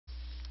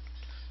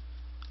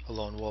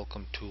Hello and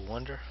welcome to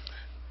Wonder.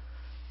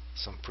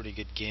 Some pretty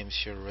good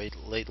games here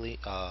lately.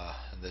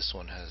 And this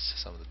one has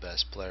some of the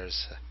best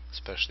players,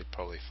 especially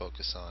probably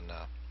focus on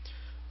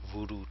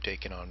Voodoo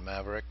taking on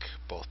Maverick,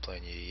 both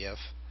playing UEF.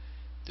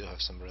 Do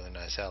have some really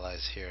nice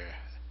allies here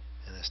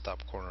in this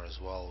top corner as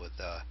well with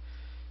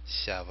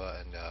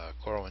Sava and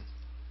Corwin.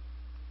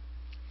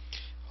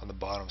 On the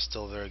bottom,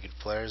 still very good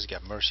players.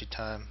 Got Mercy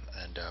Time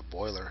and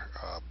Boiler,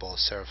 both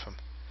Seraphim,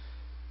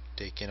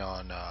 taking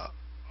on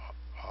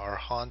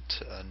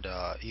Arhant and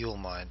Evil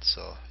Mind,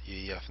 so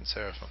UEF and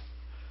Seraphim.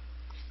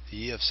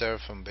 The UEF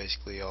Seraphim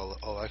basically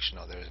all action.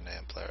 Oh, there's an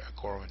AM player,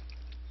 Corwin.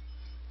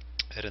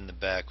 Head in the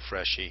back,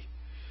 Freshy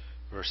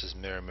versus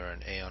Mirror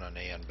and Aeon on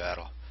Aeon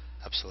battle.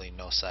 Absolutely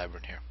no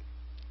Cybern here.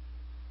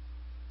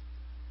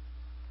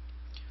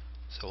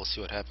 So we'll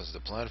see what happens. The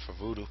plan for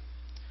Voodoo,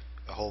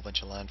 a whole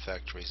bunch of land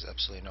factories,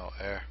 absolutely no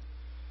air.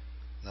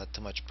 Not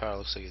too much power.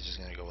 Looks like he's just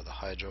going to go with a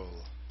Hydro.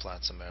 We'll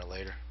plant some air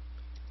later.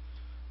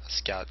 A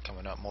scout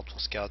coming up, multiple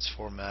scouts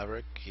for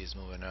Maverick. He's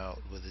moving out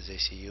with his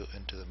ACU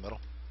into the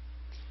middle.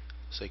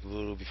 Looks like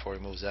Voodoo, before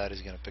he moves out,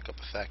 he's going to pick up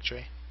a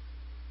factory.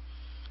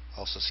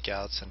 Also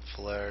scouts and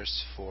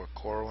flares for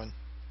Corwin.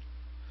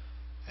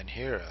 And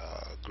here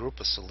a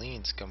group of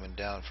Selines coming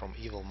down from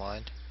Evil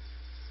Mind.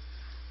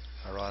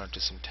 I run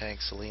into some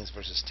tanks. Selines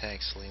versus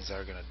tanks. Selines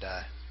are going to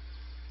die.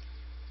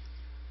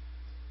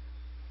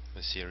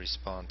 We see a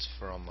response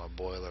from a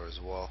Boiler as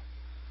well.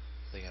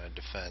 They're going to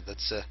defend.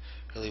 That's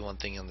really one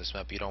thing on this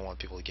map. You don't want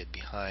people to get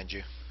behind you.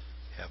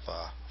 You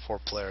have 4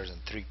 players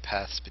and 3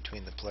 paths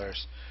between the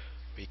players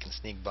where you can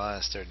sneak by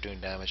and start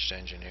doing damage to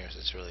engineers.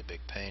 It's really big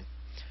pain.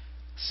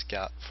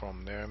 Scout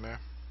from Mirror.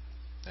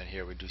 And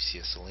here we do see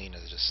a Selene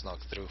that just snuck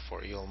through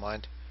for Evil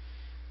Mind.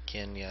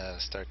 Can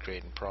start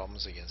creating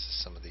problems against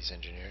some of these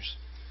engineers.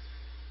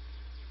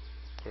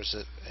 Of course,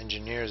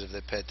 engineers, if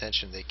they pay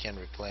attention, they can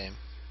replay him.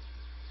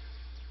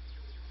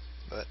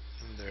 But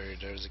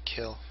there's a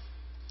kill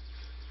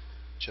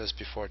just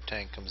before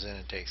tank comes in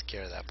and takes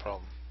care of that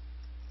problem.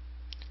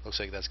 Looks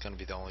like that's going to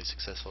be the only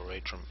successful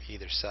raid from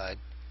either side.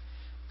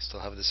 Still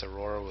have this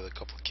Aurora with a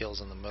couple of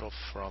kills in the middle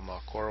from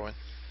Corwin.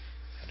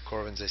 And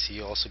Corwin's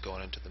ACU also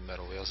going into the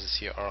middle. We also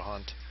see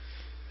Arhant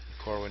and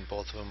Corwin,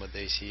 both of them with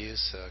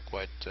ACUs,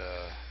 quite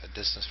a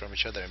distance from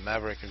each other. And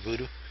Maverick and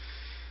Voodoo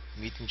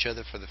meet each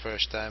other for the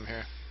first time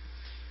here.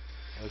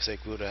 It looks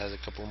like Voodoo has a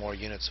couple more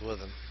units with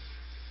him.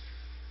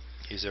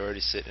 He's already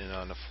sitting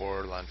on the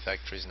 4 land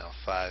factories, now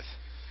 5.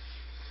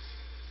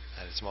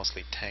 And it's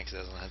mostly tanks. It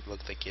doesn't look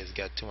like he has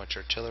got too much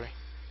artillery.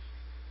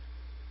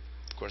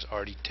 Of course,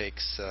 Artie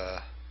takes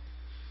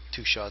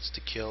 2 shots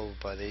to kill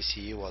by the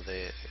ACU, while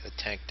the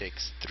tank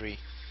takes 3.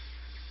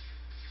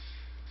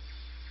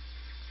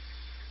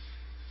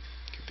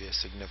 Could be a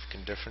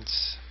significant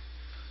difference.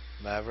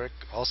 Maverick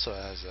also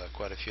has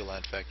quite a few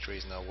land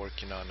factories now,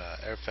 working on an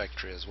air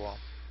factory as well.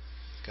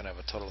 He's gonna have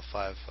a total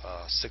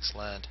of 6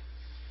 land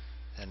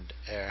and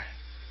air.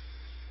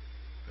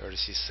 We already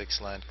see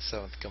 6 land,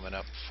 7th coming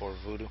up for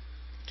Voodoo.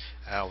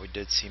 We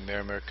did see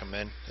Mirror come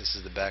in. This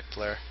is the back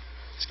player.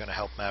 It's going to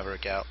help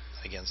Maverick out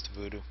against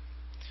Voodoo.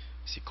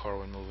 See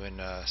Corwin moving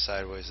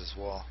sideways as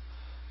well.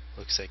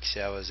 Looks like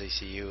Xiao's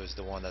ACU is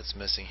the one that's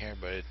missing here,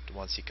 but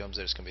once he comes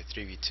there, it's going to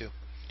be 3v2.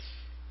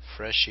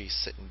 Freshy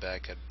sitting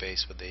back at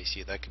base with the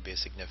ACU. That could be a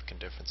significant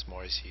difference.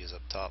 More ACUs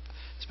up top,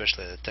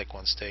 especially at the Tech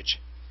 1 stage,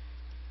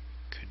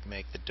 could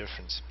make the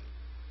difference.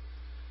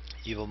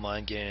 Evil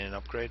Mind getting an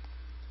upgrade.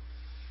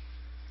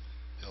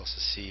 You also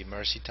see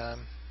Mercy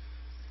Time.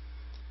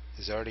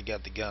 He's already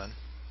got the gun.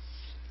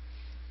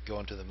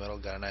 Going to the middle,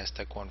 got a nice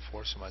Tech 1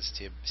 force. You might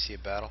see a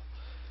battle.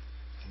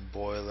 And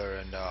Boiler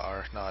and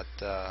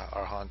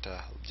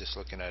Arhant just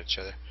looking at each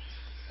other.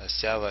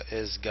 Sava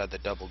is got the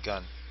double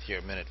gun here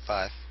at minute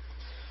 5.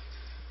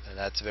 And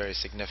that's very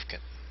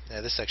significant. Yeah,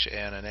 this is actually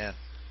Aeon and Aeon.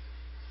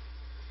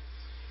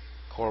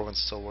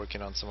 Corwin's still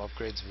working on some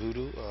upgrades.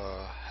 Voodoo,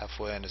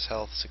 halfway on his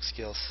health, 6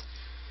 kills.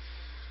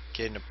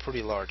 Getting a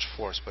pretty large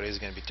force, but he's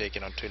going to be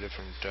taking on 2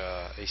 different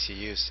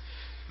ACUs.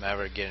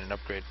 Maverick getting an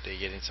upgrade. They're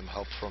getting some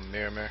help from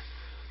Mirror,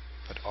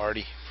 but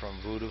Artie from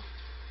Voodoo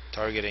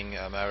targeting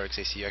Maverick's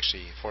ACU,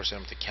 actually forcing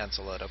him to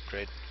cancel that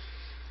upgrade.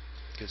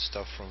 Good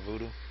stuff from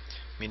Voodoo.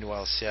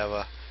 Meanwhile,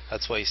 Siava,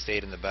 that's why he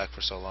stayed in the back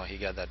for so long. He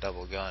got that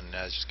double gun, and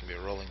now it's just going to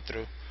be rolling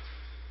through.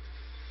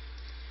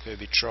 Could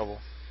be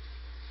trouble.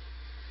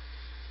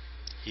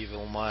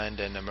 Evil Mind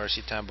and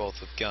Mercy Time, both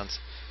with guns.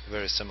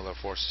 Very similar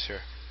forces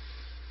here.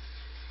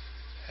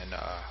 And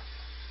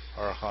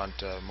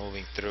Arhant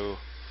moving through.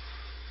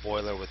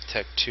 Boiler with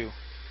Tech 2.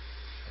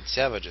 And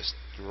Sava just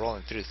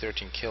rolling through,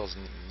 13 kills,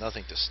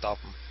 nothing to stop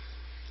him.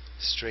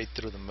 Straight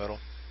through the middle.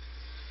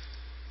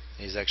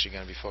 He's actually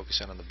going to be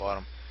focusing on the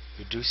bottom.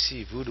 We do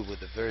see Voodoo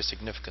with a very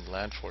significant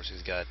land force.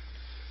 He's got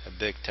a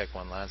big Tech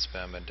 1 land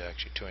spam and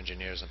actually 2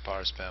 engineers and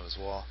power spam as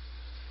well.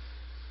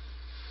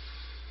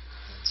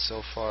 And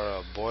so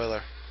far,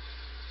 Boiler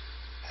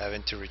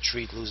having to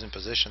retreat, losing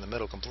position in the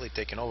middle, completely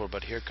taken over.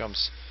 But here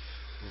comes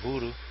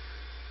Voodoo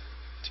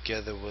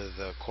together with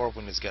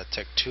Corwin. Has got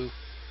Tech 2.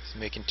 He's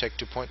making Tech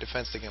 2 point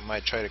defense. They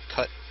might try to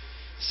cut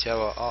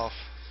Siava off.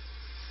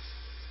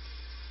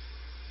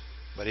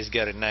 but he's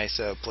got a nice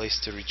place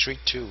to retreat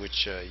to,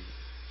 which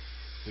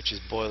is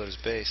Boiler's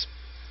base.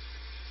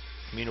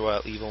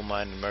 Meanwhile, Evil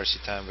Mind and Mercy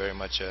Time very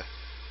much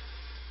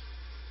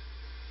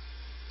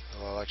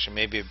well, actually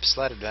maybe a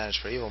slight advantage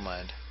for Evil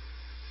Mind.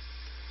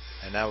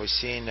 And now we're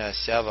seeing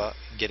Sava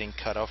getting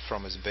cut off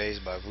from his base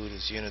by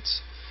Voodoo's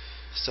units.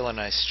 Still a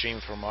nice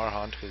stream from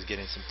Arhant, who's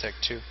getting some Tech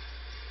 2.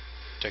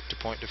 Tech 2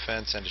 point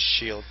defense and a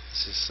shield.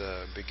 This is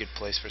a big good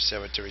place for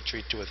Sava to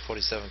retreat to with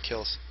 47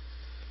 kills.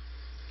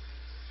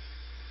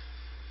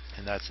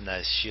 And that's a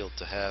nice shield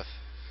to have.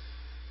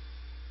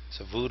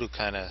 So Voodoo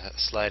kind of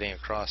sliding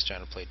across,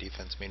 trying to play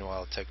defense.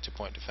 Meanwhile, Tech 2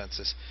 point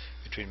defenses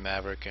between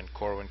Maverick and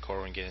Corwin.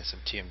 Corwin getting some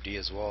TMD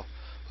as well.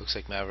 Looks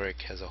like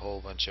Maverick has a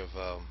whole bunch of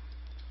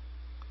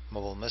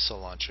mobile missile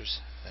launchers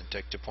and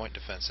Tech 2 point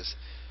defenses.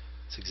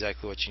 It's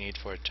exactly what you need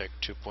for a Tech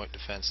 2 point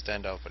defense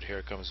standoff. But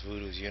here comes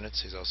Voodoo's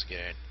units. He's also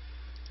getting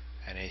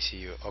an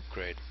ACU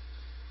upgrade.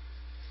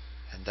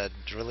 And that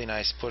really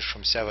nice push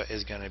from Sava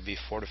is going to be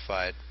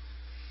fortified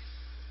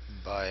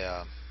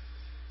by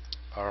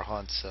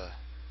Arhant's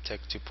Tech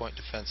 2 point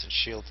defense and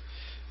shield.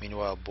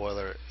 Meanwhile,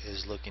 Boiler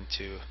is looking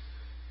to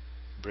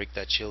break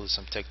that shield with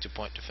some Tech 2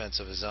 point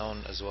defense of his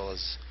own, as well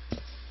as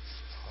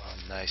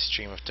a nice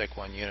stream of Tech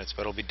 1 units,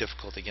 but it'll be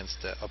difficult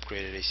against the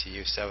upgraded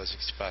ACU. Sava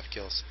 65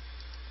 kills.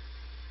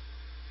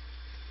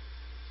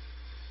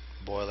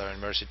 Boiler and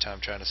Mercy Time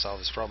trying to solve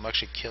this problem.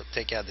 Actually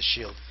take out the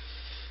shield.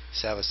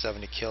 Sava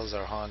 70 kills.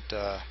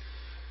 Arhant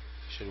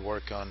should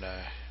work on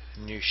a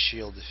new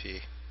shield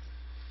if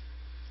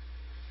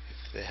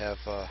they have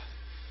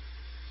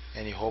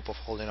any hope of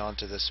holding on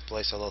to this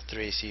place, although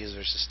 3 ACUs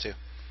versus 2.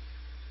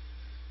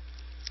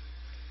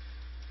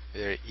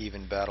 Very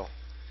even battle.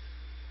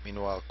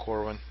 Meanwhile,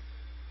 Corwin,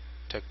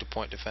 Tech 2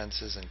 point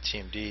defenses and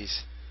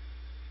TMDs.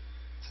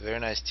 It's a very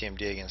nice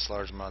TMD against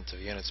large amounts of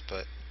units,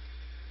 but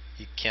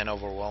you can't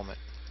overwhelm it.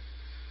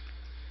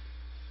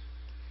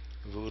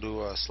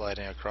 Voodoo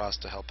sliding across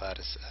to help out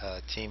his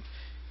team.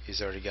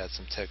 He's already got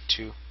some Tech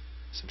 2,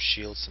 some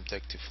shields, some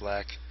Tech 2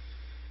 flak.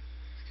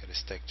 Got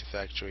his Tech 2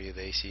 factory,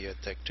 the ACU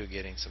at Tech 2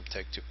 getting some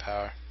Tech 2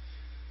 power.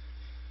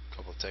 A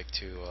couple Tech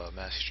 2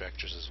 mass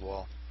extractors as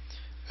well.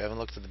 We haven't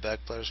looked at the back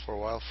players for a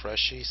while.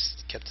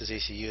 Freshy's kept his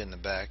ACU in the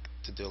back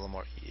to do a little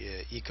more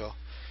eco.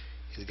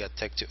 He's got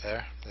Tech 2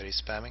 air that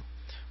he's spamming.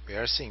 We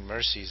are seeing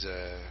Mercy's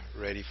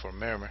ready for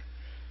Miramar.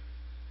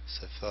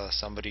 So if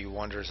somebody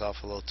wanders off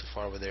a little too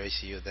far with their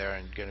ACU there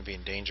and going to be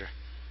in danger.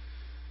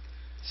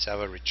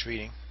 Sava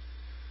retreating,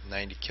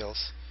 90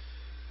 kills.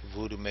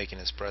 Voodoo making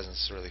his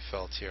presence really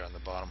felt here on the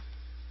bottom.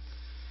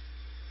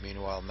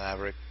 Meanwhile,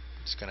 Maverick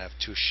is going to have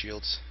 2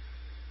 shields.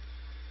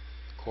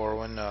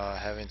 Corwin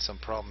having some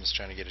problems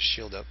trying to get a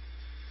shield up.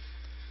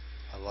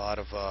 A lot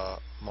of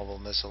mobile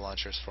missile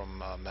launchers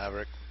from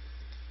Maverick,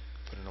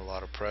 putting a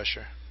lot of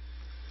pressure.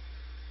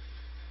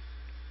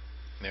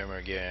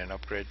 Miramar getting an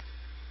upgrade.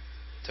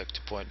 Tech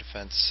 2 point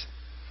defense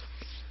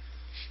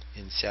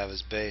in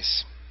Sava's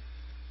base.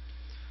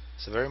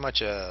 So very much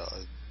a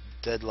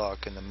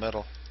deadlock in the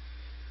middle.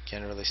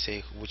 Can't really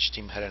say which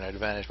team had an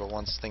advantage, but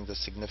one thing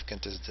that's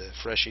significant is the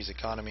Freshy's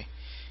economy.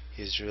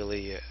 He's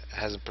really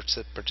hasn't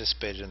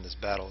participated in this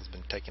battle. He's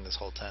been taking this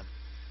whole time.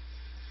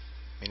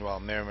 Meanwhile,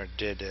 Miramar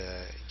did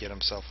get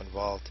himself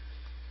involved.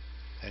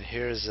 And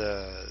here's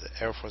the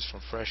Air Force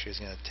from Freshy is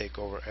going to take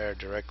over air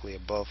directly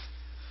above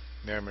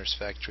Miramar's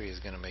factory. Is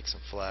going to make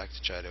some flak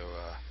to try to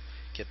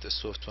get the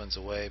Swift ones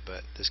away,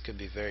 but this could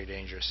be very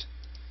dangerous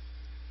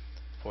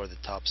for the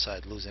top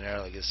side. Losing air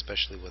like this,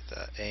 especially with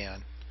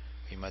Aeon.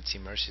 You might see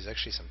Mercy's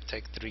actually some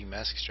Tech 3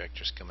 mass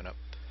extractors coming up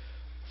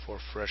for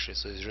Freshy,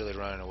 so he's really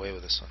running away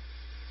with this one.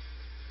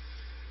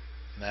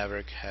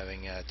 Maverick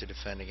having to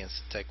defend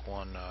against the Tech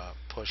 1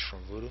 push from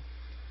Voodoo,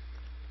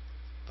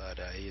 but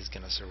he is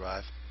going to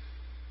survive.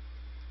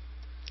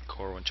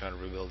 Corwin trying to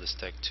rebuild his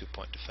Tech 2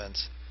 point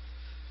defense.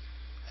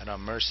 And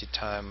on Mercy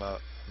Time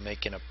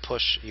making a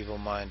push. Evil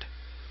Mind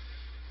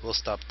will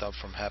stop that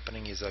from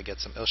happening. He's got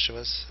some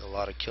Ilshevas, a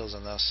lot of kills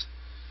on those.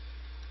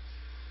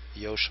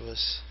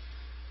 Yoshevas,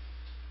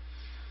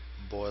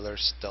 Boiler,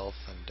 Stealth,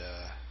 and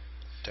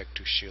Tech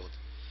 2 Shield.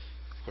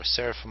 Of course,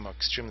 Seraphim are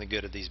extremely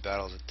good at these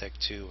battles at Tech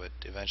 2, but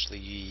eventually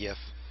UEF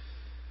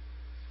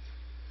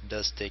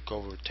does take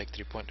over with Tech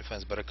 3 point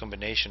defense, but a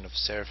combination of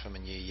Seraphim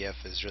and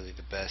UEF is really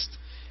the best.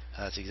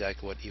 That's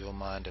exactly what Evil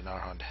Mind and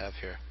Arhant have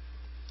here.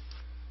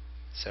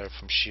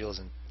 Seraphim shields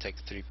and Tech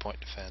 3 point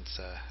defense,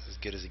 as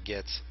good as it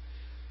gets.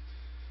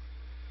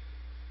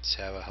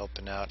 Sava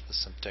helping out with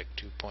some Tech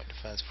 2 point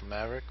defense from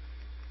Maverick.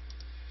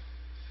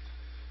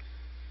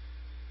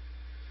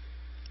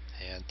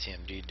 And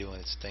TMD doing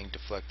its thing,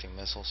 deflecting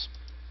missiles.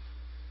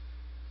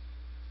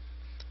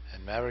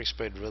 And Maverick's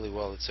played really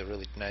well. It's a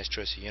really nice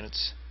choice of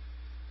units.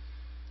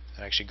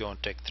 And actually going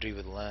Tech 3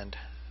 with land.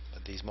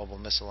 But these mobile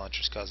missile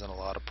launchers causing a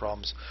lot of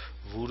problems.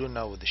 Voodoo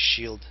now with the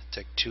shield,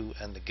 Tech 2,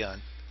 and the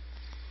gun.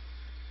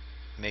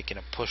 Making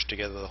a push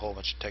together with a whole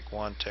bunch of Tech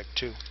 1, Tech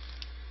 2.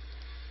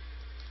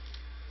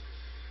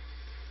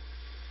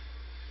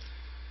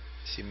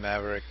 See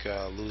Maverick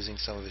losing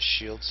some of his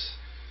shields.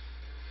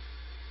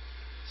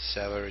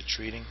 Sava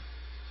retreating.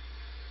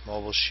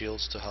 mobile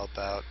shields to help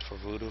out for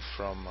Voodoo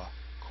from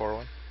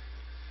Corwin.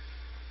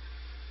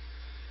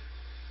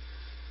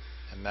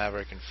 And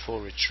Maverick in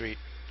full retreat.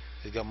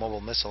 He's got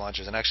mobile missile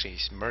launchers and actually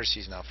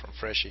mercies now from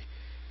Freshy.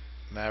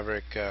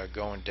 Maverick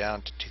going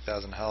down to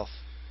 2,000 health.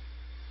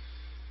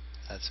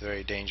 That's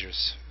very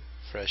dangerous.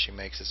 Freshy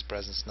makes his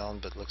presence known,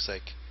 but looks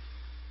like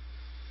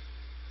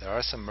there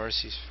are some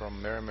mercies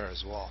from Miramir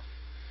as well.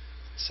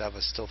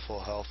 Sava's still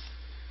full health.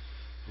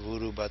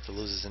 Voodoo about to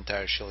lose his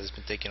entire shield. He's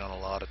been taking on a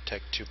lot of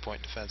Tech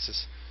 2-point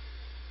defenses.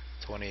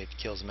 28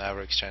 kills.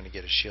 Maverick's trying to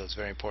get a shield. It's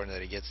very important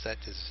that he gets that.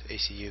 His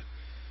ACU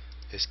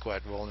is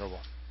quite vulnerable.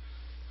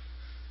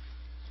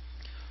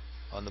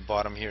 On the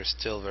bottom here,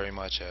 still very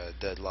much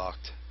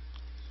deadlocked.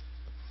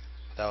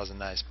 That was a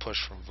nice push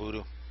from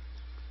Voodoo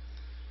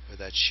with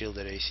that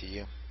shielded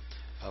ACU,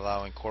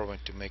 allowing Corwin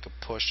to make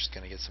a push. He's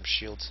going to get some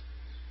shields.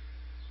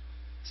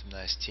 Some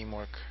nice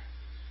teamwork.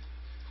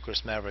 Of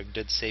course, Maverick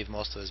did save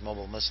most of his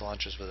mobile missile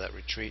launchers with that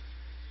retreat.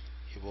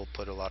 He will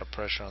put a lot of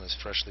pressure on this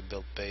freshly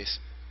built base.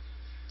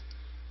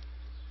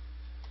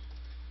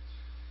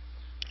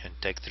 And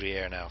Tech 3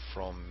 Air now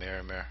from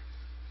Miramir.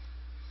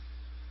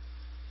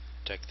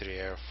 Tech 3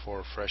 Air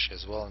for Fresh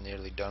as well,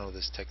 nearly done with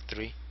his Tech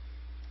 3.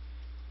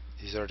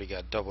 He's already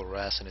got double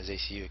RAS in his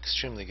ACU,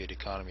 extremely good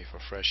economy for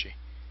Freshy.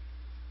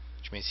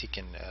 Which means he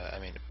can,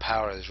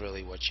 power is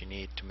really what you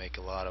need to make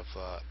a lot of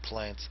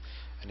planes,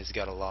 and he's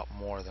got a lot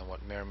more than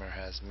what Miramir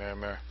has.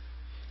 Miramir,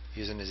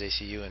 using his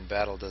ACU in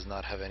battle, does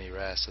not have any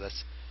RAS, so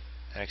that's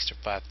an extra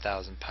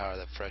 5,000 power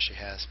that Freshy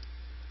has.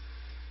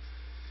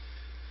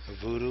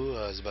 Voodoo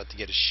is about to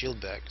get his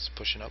shield back. He's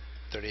pushing up,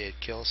 38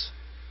 kills.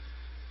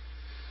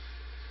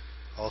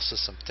 Also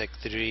some Tech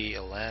 3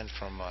 land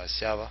from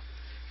Siava.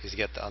 He's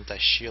got the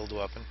anti-shield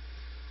weapon,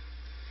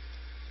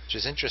 which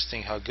is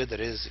interesting how good that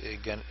is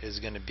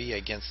going to be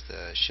against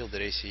the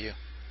shielded ACU.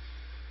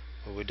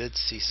 But we did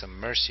see some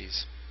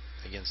mercies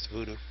against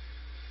Voodoo,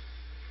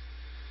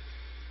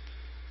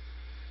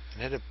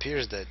 and it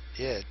appears that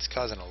it's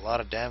causing a lot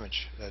of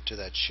damage to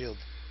that shield.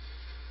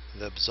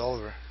 The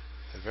Absolver,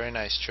 a very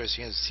nice choice.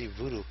 You can see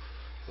Voodoo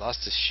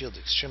lost his shield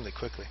extremely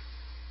quickly.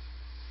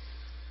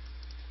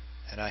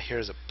 And now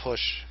here's a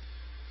push,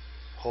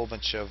 whole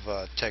bunch of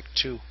Tech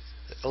 2,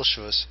 the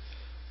Ilshvus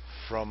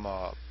from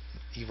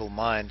Evil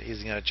Mind.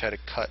 He's going to try to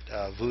cut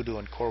Voodoo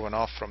and Corwin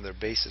off from their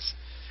bases,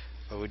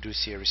 but we do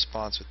see a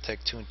response with Tech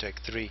 2 and Tech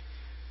 3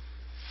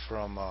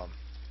 from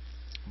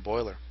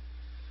Boiler.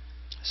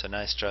 So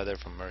nice try there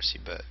from Mercy,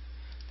 but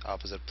the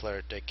opposite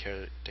player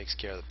takes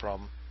care of the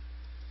problem.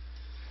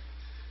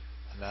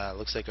 And it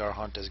looks like our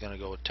hunt is going to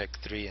go with Tech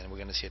 3, and we're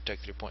going to see a Tech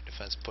 3-point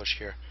defense push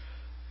here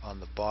on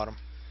the bottom.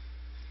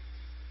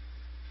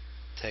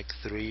 Tech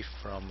 3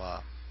 from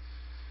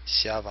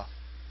Siava.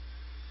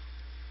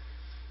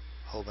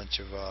 Whole bunch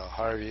of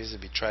Harveys.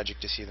 It'd be tragic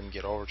to see them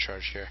get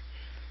overcharged here,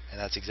 and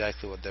that's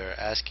exactly what they're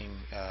asking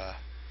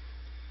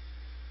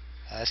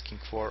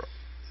for.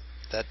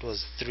 That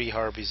was 3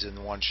 Harveys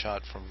in one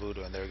shot from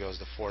Voodoo, and there goes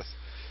the 4th.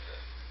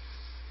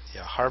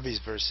 Yeah, Harveys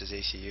versus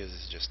ACUs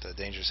is just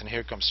dangerous. And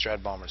here comes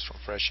Strat Bombers from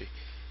Freshy.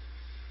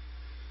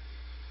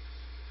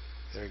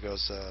 There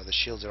goes the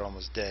shields are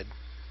almost dead.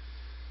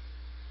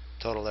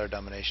 Total air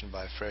domination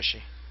by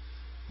Freshy.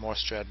 More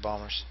Strat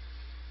Bombers.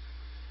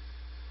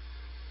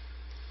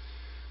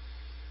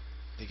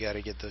 You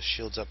gotta get those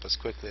shields up as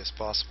quickly as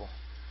possible.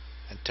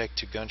 And Tech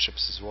 2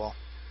 gunships as well.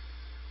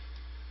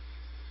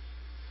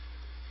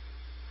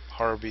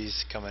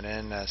 Harveys coming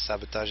in,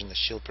 sabotaging the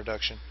shield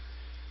production.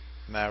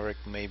 Maverick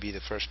may be the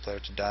first player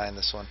to die in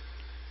this one,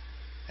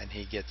 and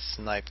he gets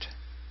sniped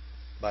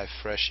by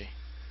Freshy.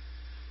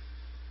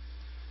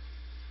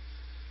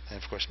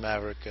 And of course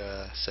Maverick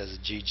says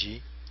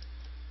GG.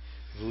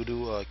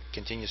 Voodoo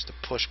continues to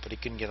push, but he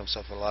couldn't get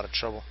himself in a lot of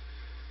trouble,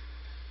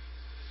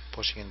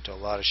 pushing into a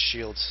lot of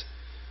shields.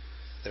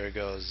 There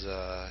goes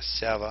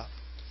Sava,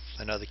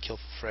 another kill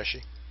for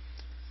Freshy.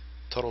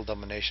 Total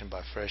domination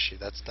by Freshy.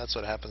 That's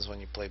what happens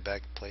when you play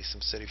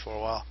SimCity for a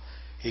while.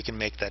 He can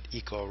make that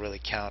eco really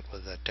count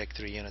with the Tech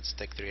 3 units,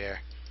 Tech 3 Air.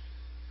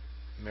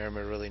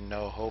 Miramir really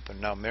no hope, and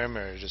now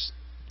Miramir just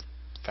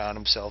found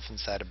himself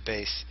inside a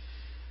base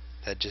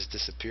that just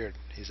disappeared.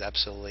 He's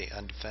absolutely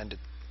undefended.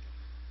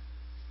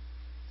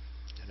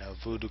 And now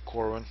Voodoo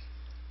Corwin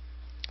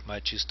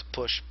might choose to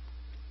push.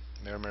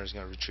 Miramir is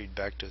going to retreat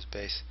back to his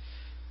base,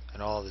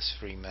 and all this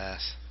free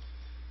mass.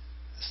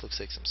 This looks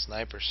like some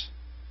snipers.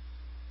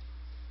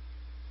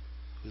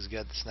 Who's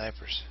got the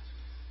snipers?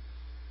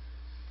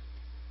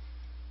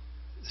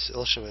 This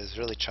Ilshva is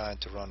really trying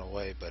to run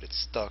away, but it's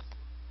stuck.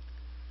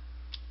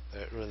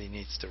 It really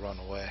needs to run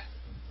away.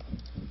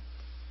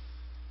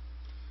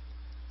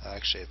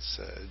 Actually,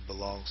 it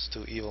belongs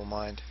to Evil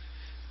Mind.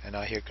 And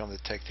now here come the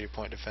Tech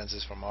 3-point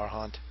defenses from our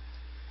hunt.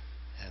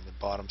 And the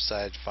bottom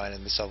side,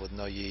 finding themselves with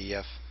no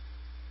UEF,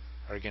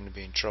 are going to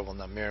be in trouble.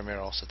 Now Miramir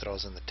also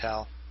throws in the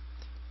towel.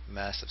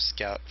 Massive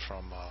scout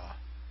from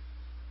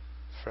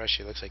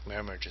Freshy. Looks like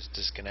Miramir just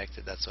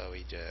disconnected. That's why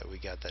we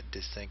got that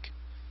dissync.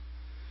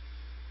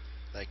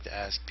 Like to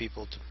ask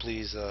people to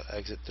please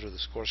exit through the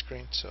score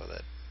screen so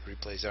that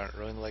replays aren't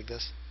ruined like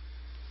this.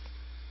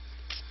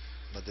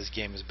 But this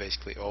game is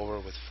basically over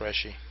with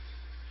Freshie,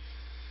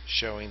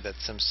 showing that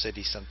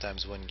SimCity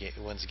sometimes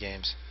wins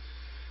games.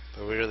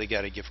 But we really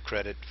got to give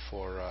credit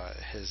for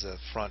his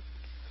front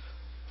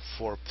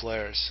four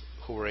players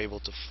who were able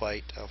to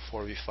fight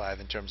 4v5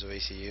 in terms of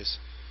ACUs.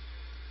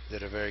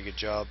 Did a very good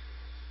job.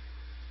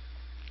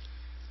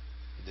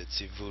 You did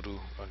see Voodoo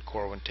and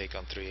Corwin take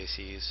on 3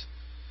 ACUs.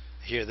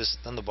 Here, this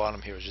on the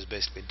bottom here was just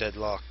basically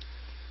deadlocked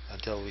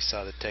until we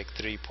saw the Tech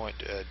 3 point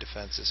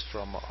defenses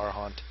from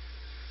Arhant.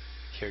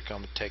 Here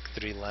come Tech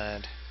 3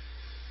 land.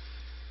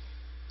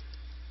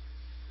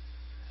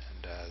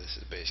 And this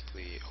is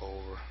basically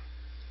over.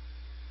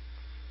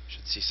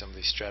 Should see some of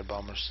these Strat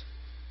bombers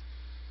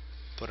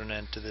put an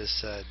end to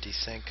this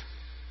desync.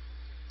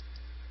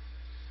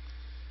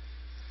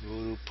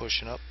 Voodoo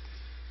pushing up.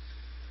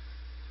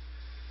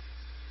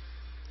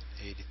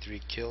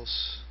 83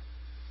 kills.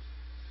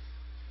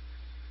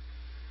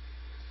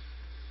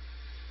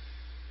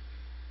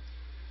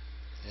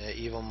 Yeah,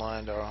 Evil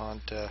Mind,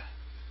 Arhant,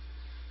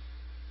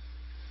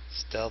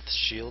 stealth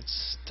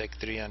shields, Tech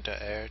 3 onto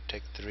air,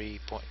 Tech 3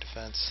 point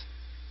defense.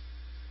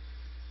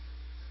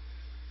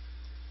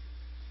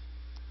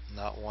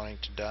 Not wanting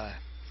to die.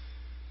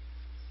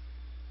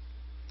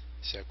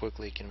 See how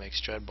quickly he can make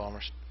Strat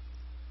bombers.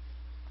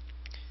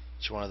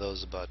 Each one of those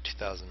is about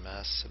 2,000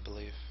 mass, I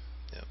believe.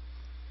 Yep.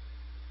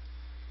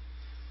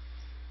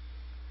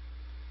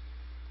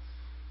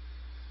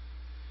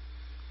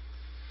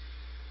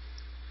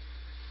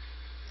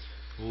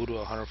 Voodoo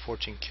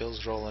 114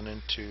 kills rolling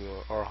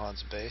into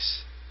Arhant's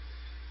base.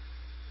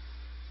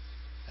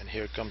 And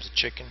here comes a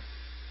chicken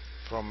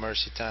from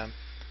Mercy Time.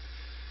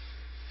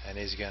 And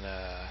he's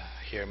gonna,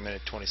 here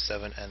minute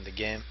 27, end the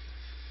game.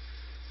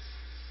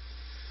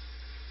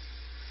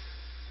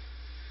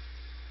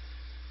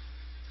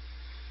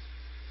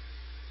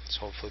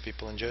 So hopefully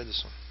people enjoyed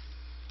this one.